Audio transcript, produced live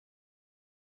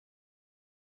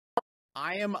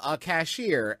I am a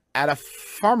cashier at a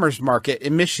farmer's market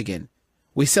in Michigan.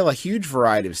 We sell a huge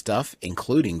variety of stuff,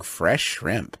 including fresh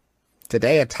shrimp.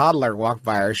 Today, a toddler walked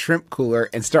by our shrimp cooler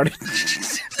and started... You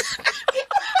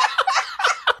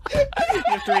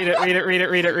have to read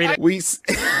it.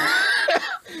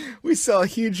 We sell a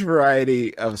huge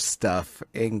variety of stuff,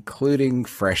 including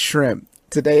fresh shrimp.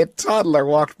 Today, a toddler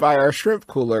walked by our shrimp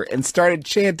cooler and started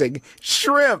chanting,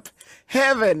 "Shrimp!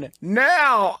 Heaven!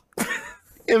 Now!"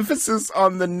 Emphasis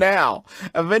on the now,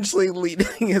 eventually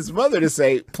leading his mother to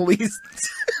say, "Please,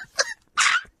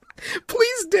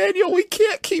 please, Daniel, we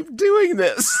can't keep doing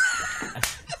this."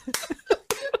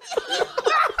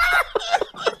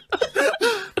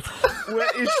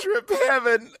 What is shrimp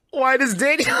heaven? Why does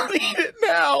Daniel need it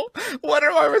now? What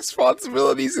are my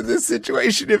responsibilities in this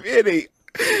situation, if any?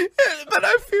 But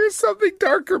I fear something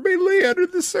darker may lay under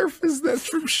the surface. That's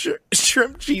from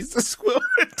Shrimp Jesus will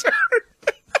return.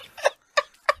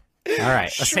 All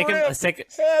right, let's take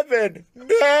heaven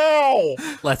now.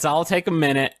 Let's all take a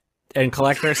minute and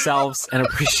collect ourselves and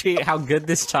appreciate how good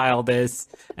this child is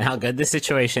and how good this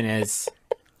situation is.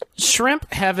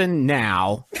 Shrimp heaven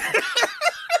now